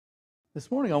This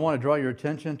morning I want to draw your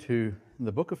attention to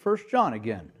the book of 1 John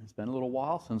again. It's been a little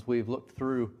while since we've looked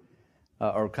through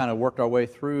or kind of worked our way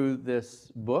through this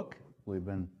book. We've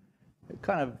been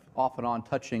kind of off and on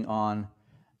touching on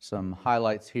some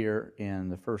highlights here in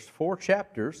the first 4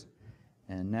 chapters.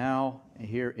 And now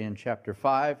here in chapter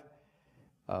 5,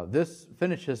 this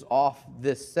finishes off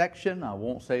this section. I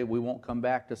won't say we won't come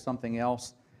back to something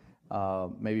else,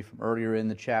 maybe from earlier in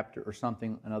the chapter or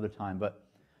something another time, but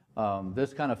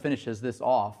this kind of finishes this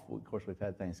off. Of course, we've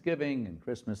had Thanksgiving and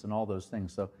Christmas and all those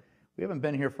things, so we haven't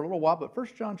been here for a little while, but 1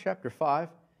 John chapter 5,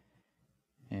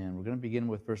 and we're going to begin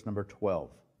with verse number 12.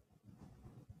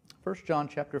 1 John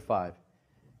chapter 5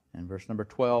 and verse number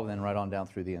 12, then right on down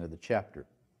through the end of the chapter.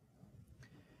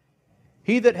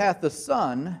 He that hath the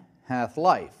Son hath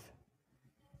life.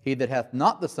 He that hath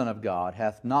not the Son of God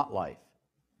hath not life.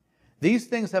 These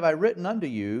things have I written unto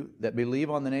you that believe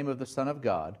on the name of the Son of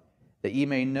God, that ye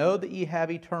may know that ye have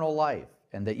eternal life,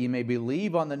 and that ye may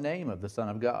believe on the name of the Son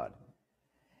of God.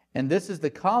 And this is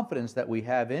the confidence that we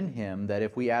have in Him, that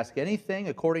if we ask anything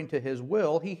according to His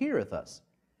will, He heareth us.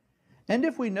 And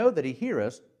if we know that He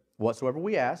heareth us, whatsoever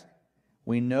we ask,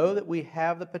 we know that we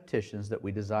have the petitions that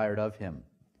we desired of Him.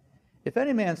 If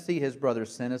any man see his brother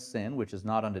sin a sin which is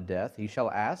not unto death, he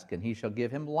shall ask, and He shall give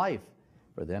him life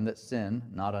for them that sin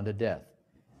not unto death.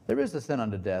 There is a sin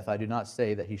unto death, I do not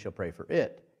say that he shall pray for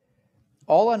it.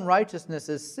 All unrighteousness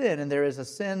is sin, and there is a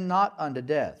sin not unto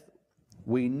death.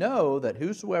 We know that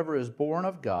whosoever is born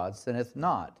of God sinneth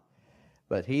not,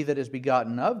 but he that is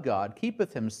begotten of God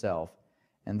keepeth himself,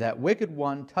 and that wicked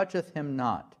one toucheth him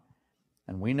not.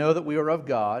 And we know that we are of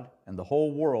God, and the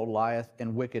whole world lieth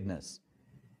in wickedness.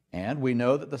 And we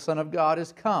know that the Son of God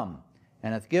is come,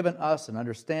 and hath given us an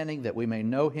understanding that we may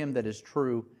know Him that is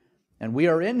true, and we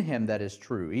are in Him that is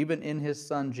true, even in His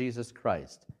Son Jesus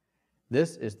Christ.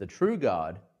 This is the true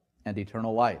God and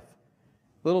eternal life.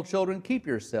 Little children, keep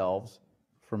yourselves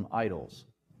from idols.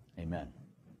 Amen.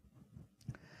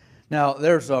 Now,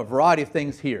 there's a variety of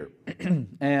things here.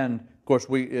 And, of course,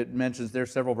 it mentions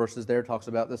there's several verses there, talks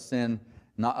about the sin,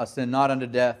 a sin not unto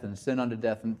death, and sin unto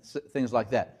death, and things like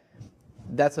that.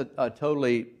 That's a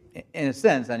totally, in a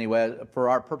sense anyway, for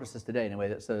our purposes today anyway,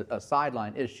 that's a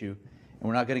sideline issue, and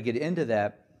we're not going to get into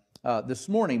that this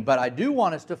morning. But I do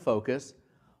want us to focus,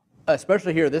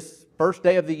 especially here this first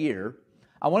day of the year,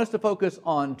 I want us to focus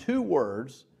on 2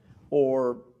 words,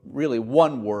 or really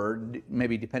 1 word,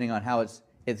 maybe depending on how it's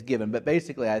given. But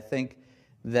basically, I think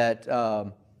that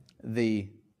the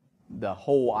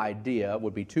whole idea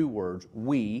would be 2 words.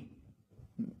 We,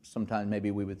 sometimes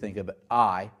maybe we would think of it,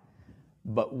 I,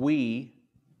 but we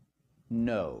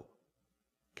know.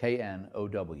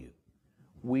 K-N-O-W.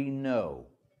 We know.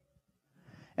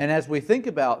 And as we think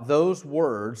about those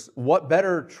words, what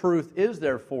better truth is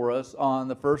there for us on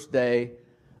the first day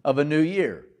of a new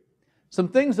year? Some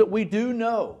things that we do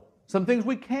know, some things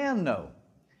we can know,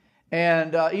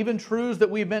 and even truths that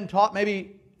we've been taught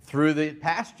maybe through the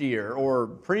past year or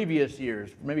previous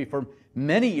years, maybe for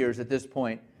many years at this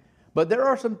point. But there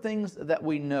are some things that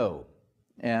we know,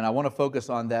 and I want to focus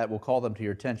on that. We'll call them to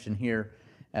your attention here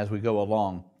as we go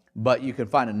along. But you can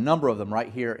find a number of them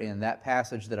right here in that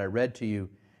passage that I read to you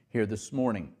here this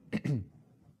morning.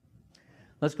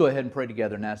 Let's go ahead and pray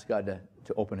together and ask God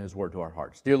to open His Word to our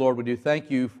hearts. Dear Lord, we do thank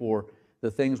You for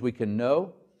the things we can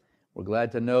know. We're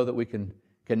glad to know that we can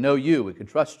know You, we can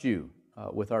trust You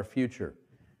with our future.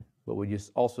 But would You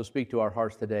also speak to our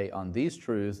hearts today on these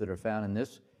truths that are found in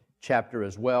this chapter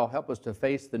as well. Help us to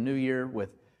face the new year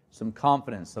with some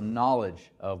confidence, some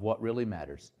knowledge of what really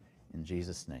matters. In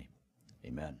Jesus' name,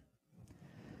 amen.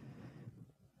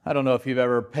 I don't know if you've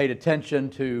ever paid attention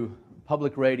to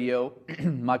public radio.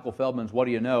 Michael Feldman's What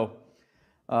Do You Know?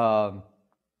 I'm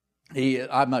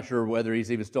not sure whether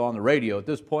he's even still on the radio at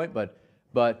this point, but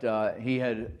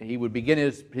he would begin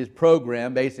his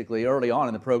program basically early on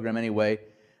in the program anyway.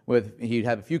 He'd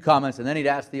have a few comments, and then he'd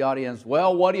ask the audience,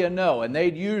 well, what do you know? And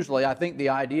they'd usually, I think the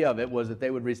idea of it was that they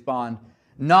would respond,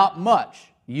 not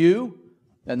much. You?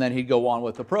 And then he'd go on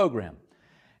with the program.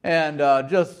 And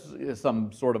just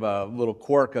some sort of a little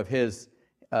quirk of his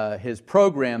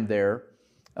program there.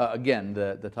 Again,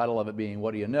 the title of it being,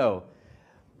 What Do You Know?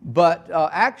 But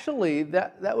actually,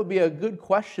 that would be a good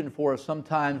question for us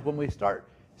sometimes when we start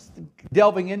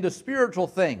delving into spiritual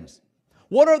things.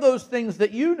 What are those things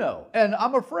that you know? And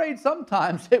I'm afraid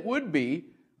sometimes it would be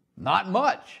not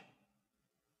much.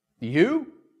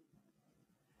 You?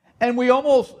 And we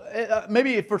almost,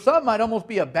 maybe for some, might almost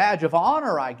be a badge of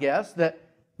honor, I guess, that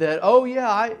oh yeah,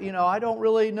 I don't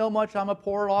really know much. I'm a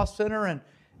poor lost sinner,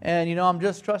 and I'm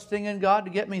just trusting in God to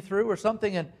get me through or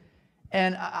something.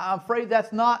 And I'm afraid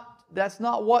that's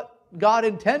not what God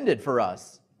intended for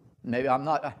us. Maybe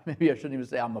I shouldn't even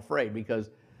say I'm afraid, because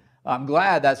I'm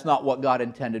glad that's not what God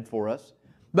intended for us.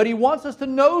 But He wants us to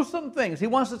know some things. He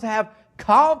wants us to have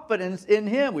confidence in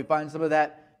Him. We find some of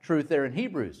that truth there in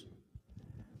Hebrews.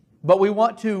 But we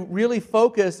want to really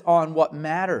focus on what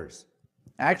matters.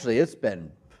 Actually, it's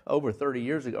been over 30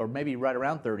 years ago, or maybe right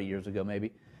around 30 years ago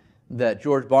maybe, that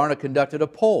George Barna conducted a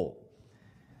poll.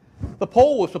 The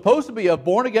poll was supposed to be of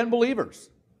born-again believers,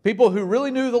 people who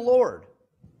really knew the Lord.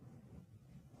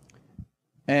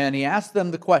 And he asked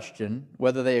them the question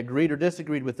whether they agreed or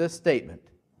disagreed with this statement: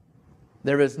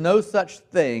 there is no such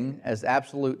thing as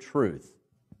absolute truth.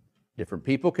 Different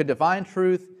people can define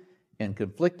truth in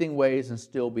conflicting ways and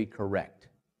still be correct.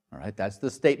 All right, that's the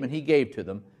statement he gave to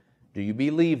them. Do you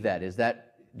believe that?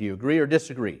 Do you agree or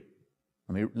disagree?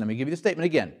 Let me give you the statement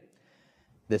again.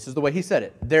 This is the way he said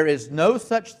it. There is no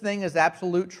such thing as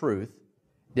absolute truth.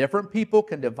 Different people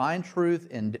can define truth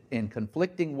in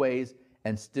conflicting ways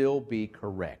and still be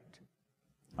correct.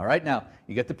 All right, now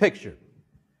you get the picture.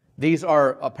 These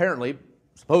are apparently,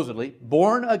 supposedly,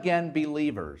 born-again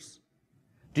believers.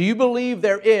 Do you believe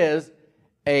there is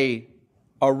a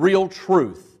real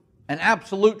truth, an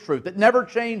absolute truth that never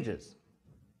changes?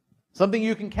 Something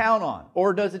you can count on?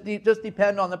 Or does it just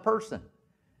depend on the person?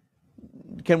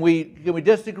 Can we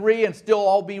disagree and still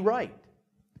all be right?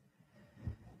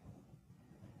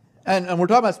 And we're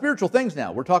talking about spiritual things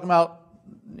now. We're talking about,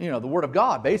 the Word of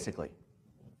God, basically.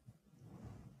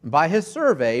 By his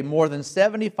survey, more than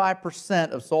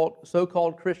 75% of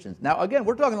so-called Christians. Now, again,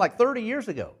 we're talking like 30 years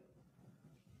ago.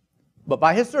 But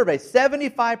by his survey,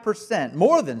 75%,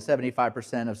 more than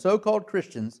 75% of so-called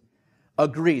Christians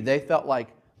agreed. They felt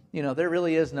like, there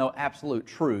really is no absolute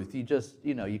truth. You just,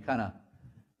 you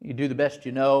do the best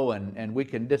you know, and we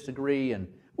can disagree, and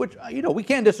which, we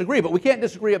can disagree, but we can't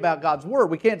disagree about God's Word.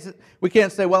 We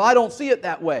can't say, well, I don't see it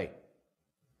that way.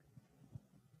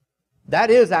 That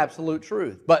is absolute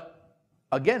truth. But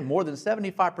again, more than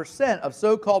 75% of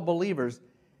so-called believers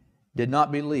did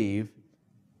not believe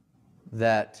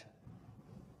that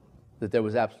there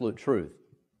was absolute truth.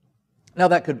 Now,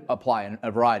 that could apply in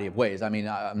a variety of ways. I mean,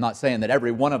 I'm not saying that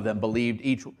every one of them believed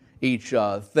each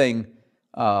thing.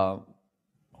 What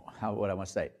I want to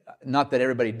say? Not that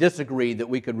everybody disagreed that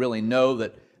we could really know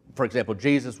that, for example,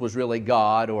 Jesus was really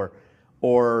God,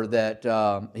 or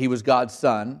that He was God's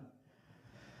Son,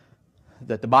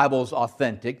 that the Bible's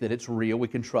authentic, that it's real, we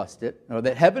can trust it, or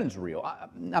that heaven's real.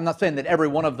 I'm not saying that every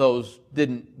one of those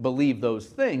didn't believe those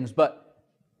things, but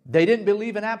they didn't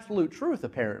believe in absolute truth,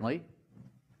 apparently.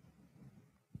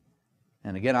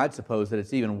 And again, I'd suppose that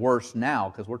it's even worse now,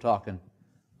 because we're talking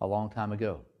a long time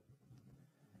ago.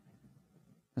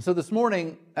 And so this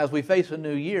morning, as we face a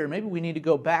new year, maybe we need to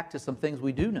go back to some things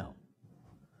we do know.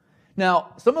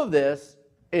 Now, some of this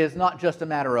is not just a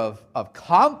matter of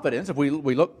confidence. If we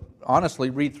look, honestly,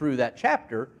 read through that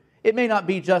chapter, it may not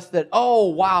be just that, oh,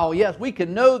 wow, yes, we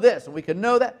can know this and we can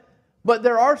know that. But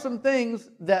there are some things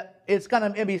that it's kind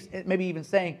of maybe even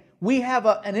saying, we have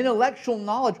an intellectual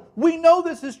knowledge. We know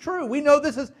this is true. We know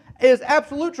this is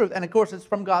absolute truth. And of course, it's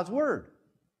from God's Word.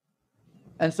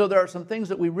 And so there are some things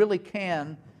that we really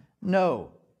can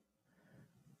know.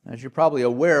 As you're probably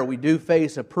aware, we do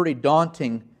face a pretty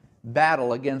daunting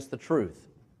battle against the truth,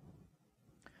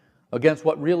 against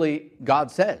what really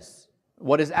God says,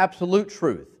 what is absolute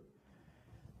truth.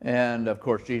 And of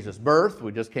course, Jesus' birth,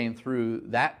 we just came through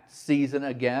that season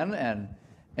again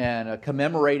and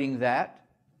commemorating that.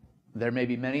 There may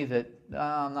be many that,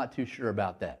 I'm not too sure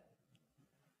about that.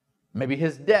 Maybe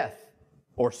His death,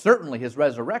 or certainly His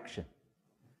resurrection.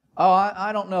 Oh,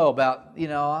 I don't know about,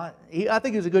 I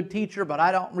think He was a good teacher, but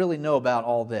I don't really know about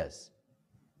all this.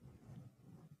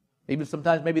 Even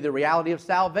sometimes maybe the reality of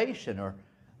salvation, or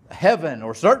heaven,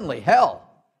 or certainly hell.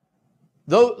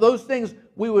 Those things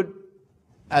we would,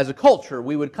 as a culture,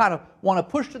 we would kind of want to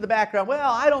push to the background.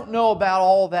 Well, I don't know about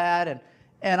all that,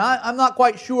 and I'm not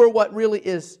quite sure what really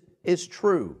is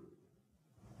true.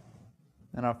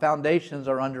 And our foundations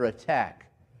are under attack.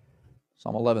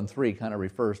 Psalm 11:3 kind of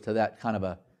refers to that kind of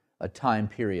a time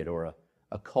period or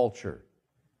a culture.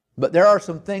 But there are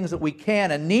some things that we can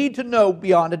and need to know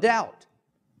beyond a doubt.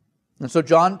 And so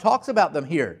John talks about them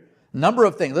here. A number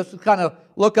of things. Let's just kind of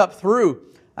look up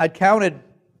through. I counted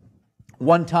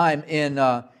one time in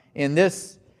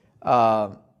this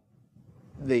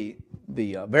the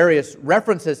various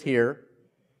references here.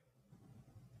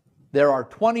 There are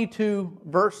 22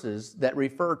 verses that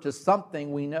refer to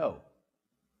something we know.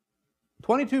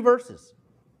 22 verses.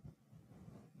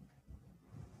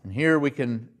 And here we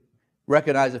can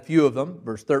recognize a few of them.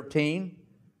 Verse 13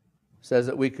 says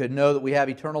that we could know that we have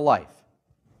eternal life.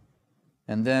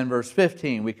 And then verse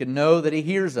 15, we can know that He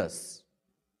hears us.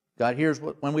 God hears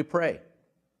when we pray.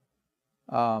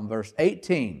 Verse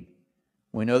 18,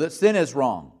 we know that sin is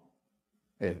wrong.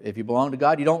 If you belong to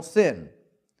God, you don't sin.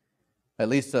 At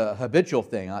least a habitual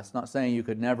thing. That's not saying you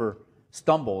could never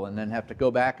stumble and then have to go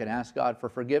back and ask God for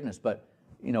forgiveness. But,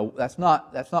 that's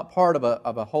not part of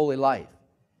a holy life.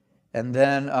 And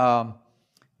then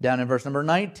down in verse number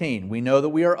 19, we know that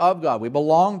we are of God. We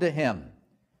belong to Him.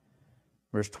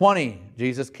 Verse 20,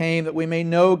 Jesus came that we may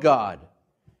know God.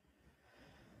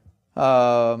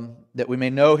 That we may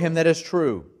know Him that is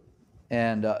true.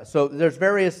 And so there's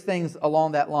various things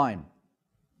along that line.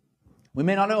 We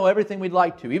may not know everything we'd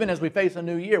like to. Even as we face a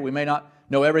new year, we may not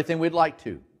know everything we'd like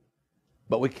to.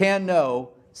 But we can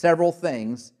know several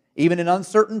things, even in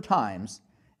uncertain times.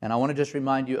 And I want to just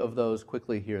remind you of those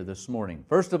quickly here this morning.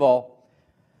 First of all,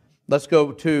 let's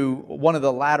go to one of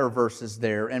the latter verses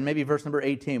there, and maybe verse number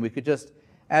 18. We could just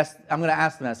ask, I'm going to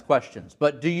ask them as questions.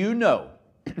 But do you know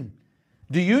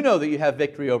that you have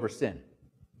victory over sin?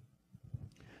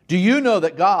 Do you know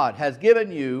that God has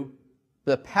given you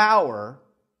the power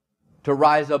to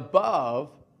rise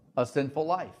above a sinful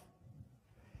life?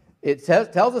 It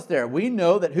tells us there, we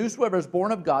know that whosoever is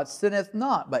born of God sinneth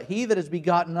not, but he that is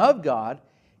begotten of God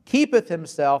keepeth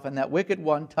himself, and that wicked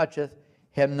one toucheth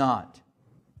him not.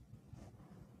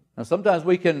 Now sometimes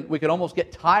we can almost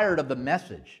get tired of the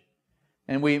message,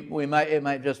 and it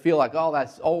might just feel like, oh,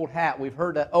 that's old hat. We've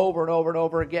heard that over and over and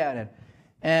over again,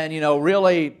 and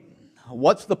really,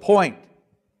 what's the point?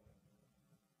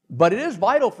 But it is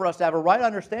vital for us to have a right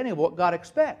understanding of what God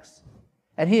expects.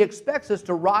 And He expects us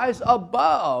to rise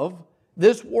above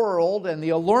this world and the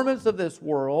allurements of this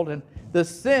world and the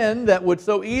sin that would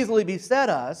so easily beset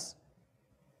us.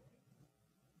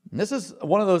 And this is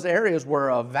one of those areas where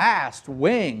a vast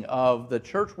wing of the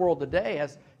church world today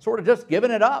has sort of just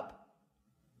given it up.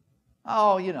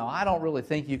 Oh, I don't really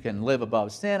think you can live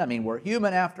above sin. I mean, we're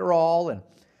human after all, and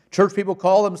church people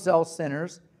call themselves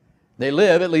sinners. They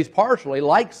live, at least partially,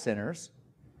 like sinners,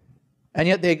 and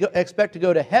yet they expect to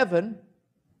go to heaven,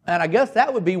 and I guess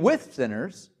that would be with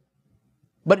sinners,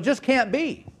 but it just can't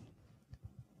be.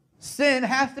 Sin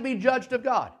has to be judged of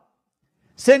God.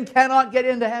 Sin cannot get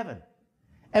into heaven,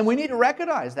 and we need to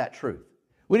recognize that truth.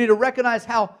 We need to recognize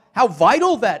how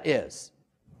vital that is.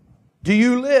 Do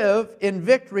you live in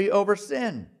victory over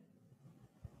sin?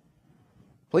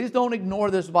 Please don't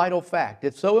ignore this vital fact.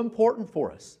 It's so important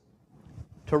for us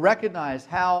to recognize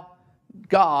how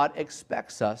God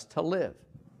expects us to live.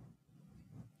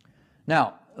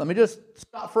 Now, let me just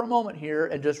stop for a moment here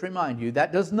and just remind you,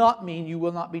 that does not mean you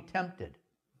will not be tempted.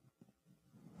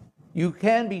 You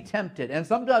can be tempted, and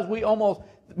sometimes we almost,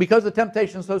 because the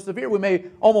temptation is so severe, we may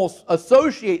almost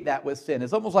associate that with sin.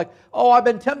 It's almost like, oh, I've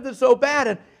been tempted so bad,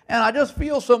 and I just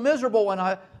feel so miserable, and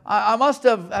I must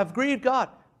have grieved God.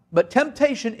 But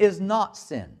temptation is not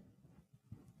sin.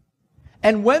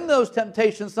 And when those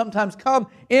temptations sometimes come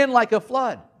in like a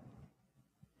flood,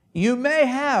 you may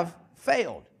have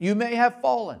failed. You may have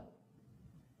fallen.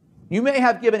 You may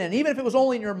have given in, even if it was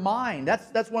only in your mind.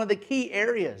 That's one of the key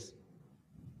areas.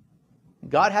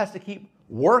 God has to keep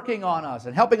working on us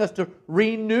and helping us to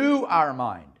renew our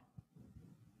mind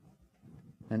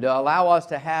and to allow us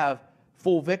to have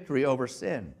full victory over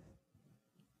sin.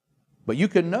 But you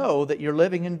can know that you're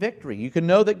living in victory. You can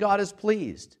know that God is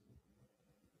pleased.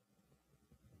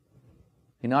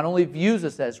 He not only views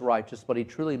us as righteous, but He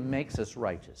truly makes us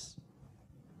righteous.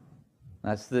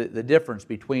 That's the difference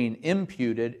between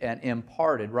imputed and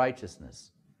imparted righteousness.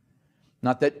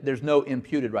 Not that there's no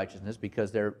imputed righteousness,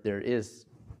 because there is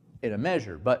in a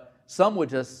measure, but some would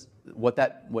just, what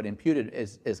imputed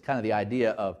is kind of the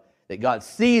idea of that God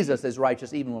sees us as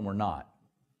righteous even when we're not.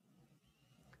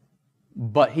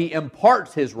 But He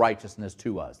imparts His righteousness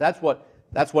to us. That's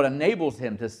what enables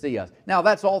Him to see us. Now,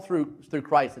 that's all through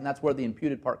Christ, and that's where the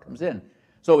imputed part comes in.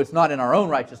 So it's not in our own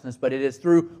righteousness, but it is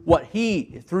through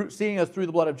seeing us through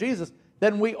the blood of Jesus,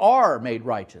 then we are made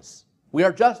righteous. We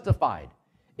are justified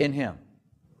in Him.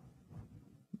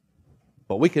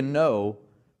 But we can know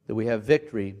that we have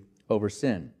victory over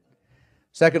sin.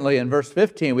 Secondly, in verse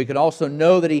 15, we can also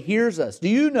know that He hears us. Do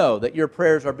you know that your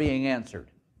prayers are being answered?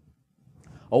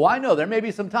 Oh, I know. There may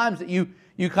be some times that you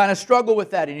kind of struggle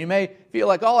with that, and you may feel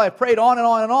like, oh, I've prayed on and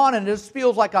on and on, and it just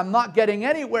feels like I'm not getting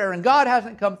anywhere, and God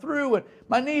hasn't come through, and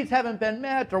my needs haven't been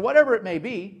met, or whatever it may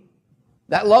be.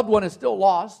 That loved one is still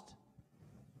lost.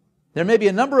 There may be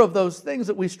a number of those things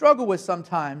that we struggle with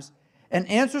sometimes, and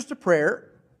answers to prayer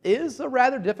is a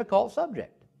rather difficult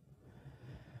subject.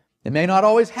 It may not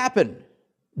always happen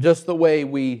just the way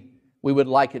we would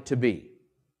like it to be.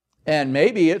 And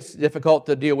maybe it's difficult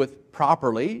to deal with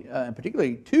properly,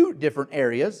 particularly two different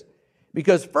areas.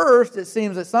 Because first, it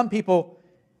seems that some people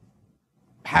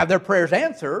have their prayers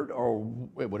answered, or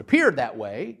it would appear that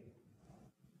way,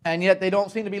 and yet they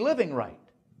don't seem to be living right.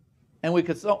 And we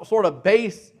could sort of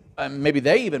base, maybe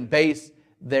they even base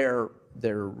their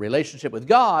relationship with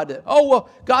God, oh, well,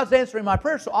 God's answering my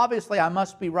prayer, so obviously I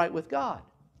must be right with God.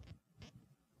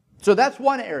 So that's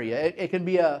one area. It can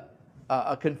be a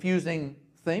confusing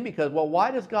thing because, well,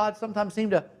 why does God sometimes seem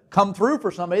to come through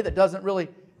for somebody that doesn't really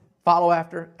follow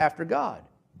after God?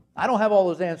 I don't have all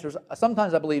those answers.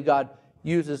 Sometimes I believe God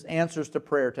uses answers to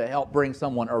prayer to help bring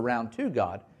someone around to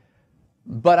God,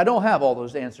 but I don't have all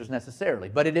those answers necessarily.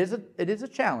 But it is a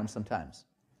challenge sometimes.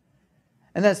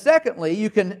 And then secondly, you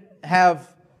can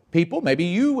have people, maybe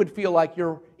you would feel like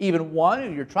you're even one,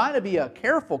 and you're trying to be a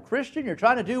careful Christian, you're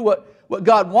trying to do what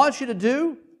God wants you to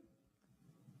do,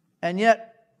 and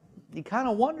yet you kind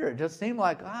of wonder, it just seemed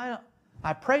like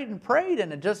I prayed and prayed,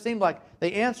 and it just seemed like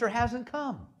the answer hasn't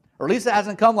come. Or at least it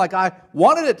hasn't come like I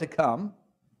wanted it to come.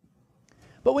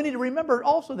 But we need to remember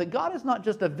also that God is not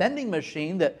just a vending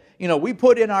machine that, we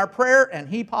put in our prayer and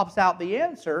He pops out the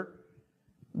answer.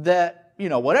 That,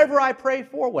 whatever I pray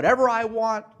for, whatever I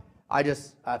want,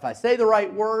 if I say the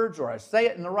right words or I say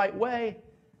it in the right way,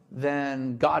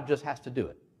 then God just has to do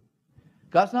it.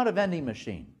 God's not a vending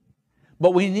machine.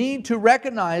 But we need to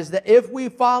recognize that if we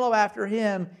follow after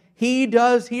Him, He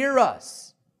does hear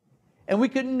us. And we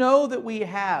can know that we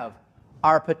have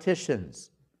our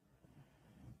petitions.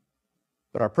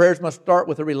 But our prayers must start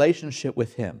with a relationship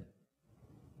with Him.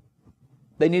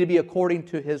 They need to be according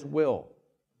to His will.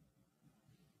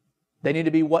 They need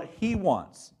to be what He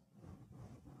wants.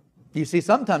 You see,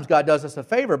 sometimes God does us a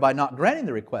favor by not granting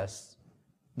the requests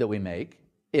that we make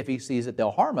if He sees that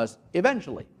they'll harm us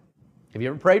eventually. Have you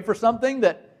ever prayed for something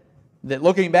that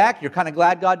looking back, you're kind of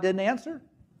glad God didn't answer?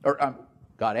 Or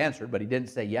God answered, but He didn't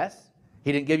say yes?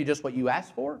 He didn't give you just what you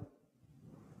asked for?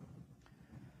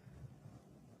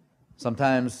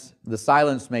 Sometimes the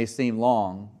silence may seem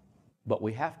long, but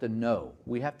we have to know.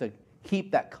 We have to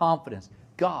keep that confidence.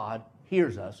 God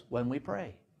hears us when we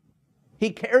pray. He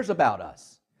cares about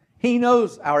us. He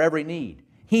knows our every need.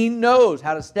 He knows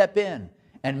how to step in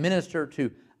and minister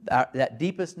to that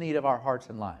deepest need of our hearts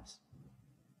and lives.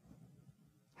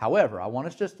 However, I want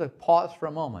us just to pause for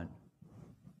a moment.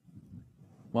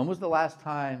 When was the last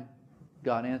time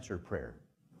God answered prayer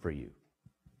for you?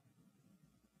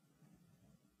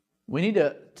 We need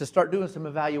to start doing some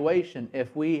evaluation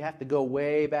if we have to go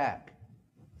way back.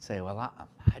 Say, well,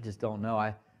 I just don't know.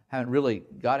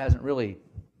 God hasn't really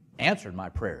answered my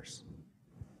prayers.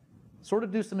 Sort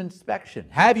of do some inspection.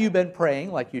 Have you been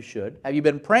praying like you should? Have you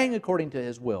been praying according to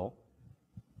His will?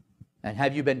 And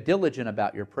have you been diligent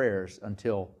about your prayers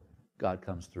until God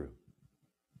comes through?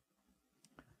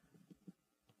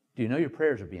 Do you know your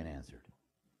prayers are being answered?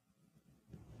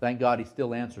 Thank God He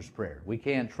still answers prayer. We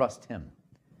can trust Him.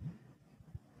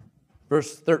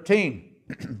 Verse 13.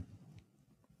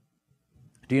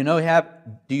 Do you know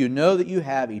that you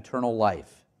have eternal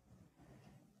life?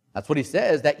 That's what He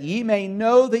says, that ye may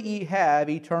know that ye have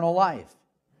eternal life.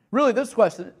 Really, this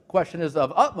question is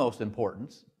of utmost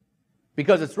importance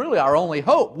because it's really our only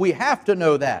hope. We have to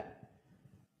know that.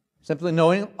 Simply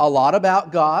knowing a lot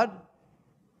about God,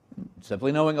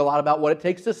 simply knowing a lot about what it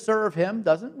takes to serve Him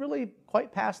doesn't really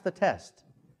quite pass the test.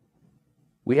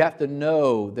 We have to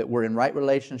know that we're in right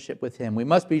relationship with Him. We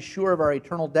must be sure of our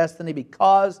eternal destiny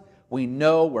because we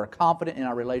know we're confident in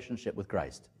our relationship with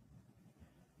Christ.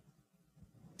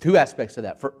 Two aspects of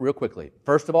that, real quickly.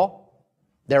 First of all,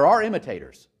 there are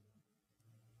imitators.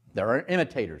 There are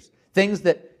imitators. Things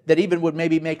that even would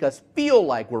maybe make us feel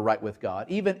like we're right with God,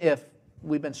 even if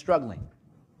we've been struggling.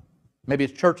 Maybe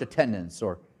it's church attendance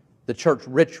or the church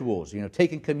rituals,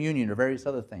 taking communion or various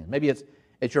other things. Maybe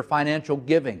it's your financial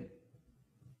giving,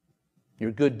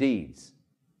 your good deeds.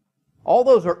 All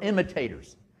those are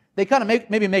imitators. They kind of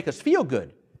maybe make us feel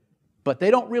good, but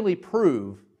they don't really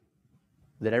prove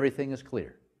that everything is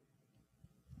clear.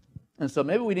 And so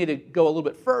maybe we need to go a little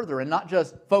bit further and not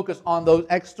just focus on those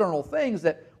external things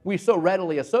that we so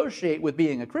readily associate with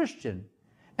being a Christian,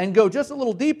 and go just a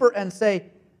little deeper and say,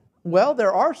 well,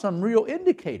 there are some real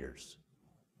indicators.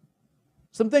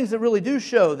 Some things that really do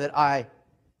show that I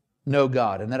know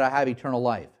God and that I have eternal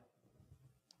life.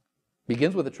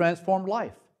 Begins with a transformed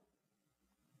life.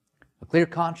 A clear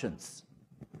conscience.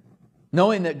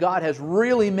 Knowing that God has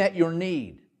really met your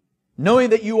need.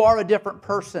 Knowing that you are a different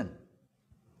person.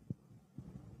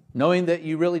 Knowing that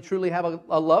you really truly have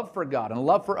a love for God and a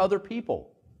love for other people.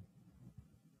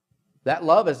 That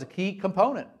love is a key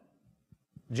component.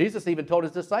 Jesus even told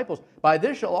His disciples, by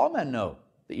this shall all men know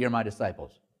that you're my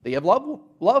disciples, that you have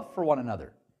love for one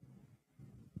another.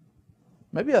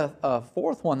 Maybe a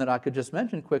fourth one that I could just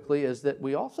mention quickly is that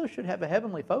we also should have a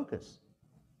heavenly focus.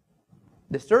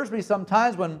 It disturbs me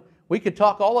sometimes when we could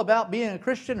talk all about being a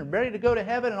Christian and ready to go to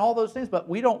heaven and all those things, but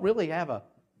we don't really have a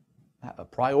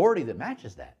priority that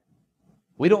matches that.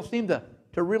 We don't seem to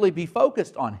really be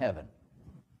focused on heaven,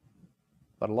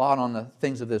 but a lot on the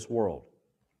things of this world.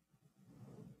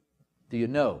 Do you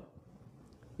know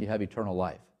you have eternal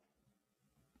life?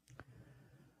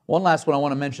 One last one I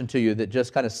want to mention to you that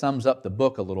just kind of sums up the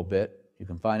book a little bit. You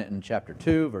can find it in chapter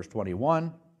 2, verse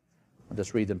 21. I'll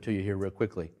just read them to you here real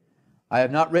quickly. I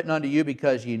have not written unto you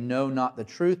because ye know not the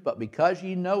truth, but because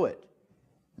ye know it,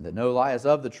 and that no lie is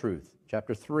of the truth.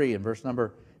 Chapter 3 and verse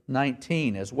number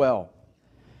 19 as well.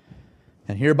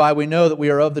 And hereby we know that we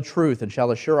are of the truth, and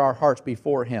shall assure our hearts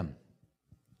before Him.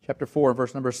 Chapter 4 and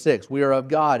verse number 6. We are of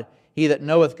God. He that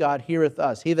knoweth God heareth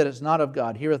us. He that is not of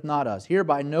God heareth not us.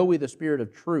 Hereby know we the spirit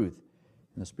of truth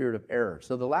and the spirit of error.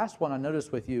 So the last one I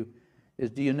noticed with you is,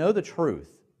 do you know the truth?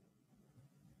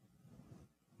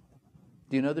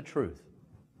 Do you know the truth?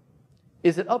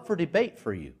 Is it up for debate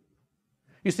for you?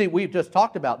 You see, we've just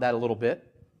talked about that a little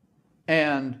bit,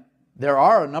 and there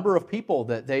are a number of people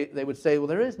that they would say, well,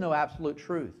 there is no absolute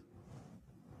truth.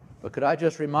 But could I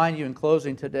just remind you in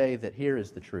closing today that here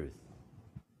is the truth.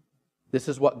 This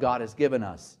is what God has given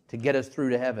us to get us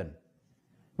through to heaven.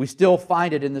 We still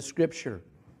find it in the Scripture.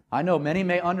 I know many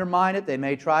may undermine it. They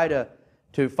may try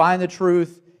to find the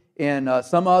truth in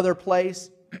some other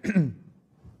place.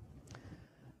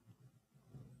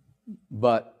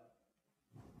 But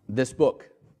this book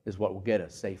is what will get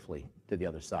us safely to the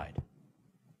other side.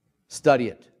 Study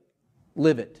it.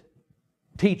 Live it.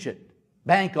 Teach it.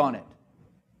 Bank on it.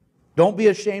 Don't be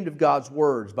ashamed of God's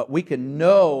words, but we can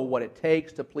know what it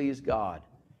takes to please God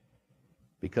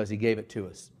because He gave it to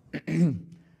us.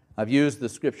 I've used the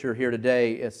Scripture here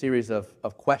today, a series of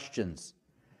questions.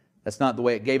 That's not the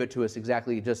way it gave it to us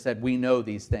exactly. It just said we know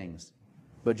these things.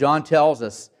 But John tells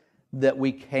us that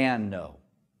we can know.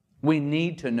 We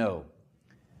need to know.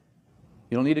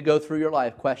 You don't need to go through your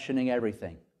life questioning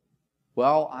everything.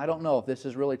 Well, I don't know if this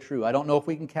is really true. I don't know if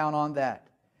we can count on that.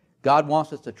 God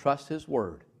wants us to trust His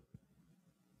Word.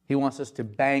 He wants us to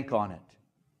bank on it.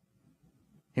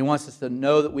 He wants us to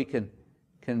know that we can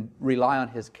rely on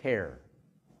His care.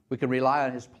 We can rely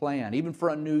on His plan. Even for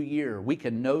a new year, we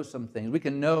can know some things. We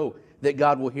can know that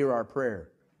God will hear our prayer.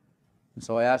 And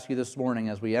so I ask you this morning,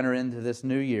 as we enter into this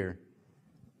new year,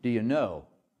 do you know?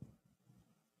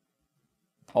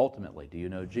 Ultimately, do you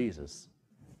know Jesus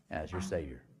as your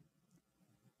Savior?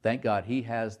 Thank God He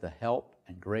has the help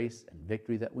and grace and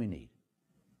victory that we need.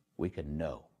 We can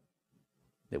know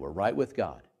that we're right with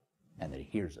God and that He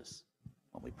hears us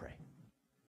when we pray.